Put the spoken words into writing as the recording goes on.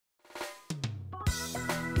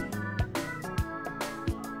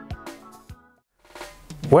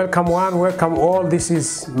Welcome one, welcome all. This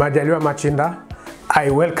is Majaliwa Machinda. I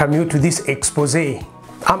welcome you to this expose.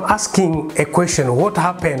 I'm asking a question. What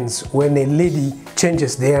happens when a lady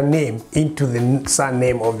changes their name into the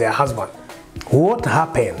surname of their husband? What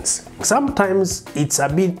happens? Sometimes it's a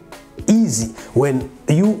bit easy when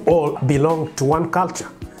you all belong to one culture.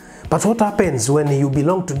 But what happens when you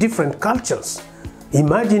belong to different cultures?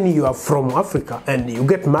 Imagine you are from Africa and you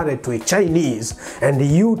get married to a Chinese and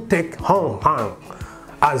you take Hong Hong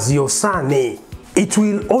as your surname. It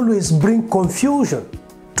will always bring confusion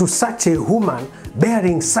to such a woman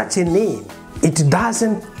bearing such a name. It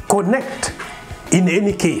doesn't connect in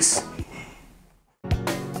any case.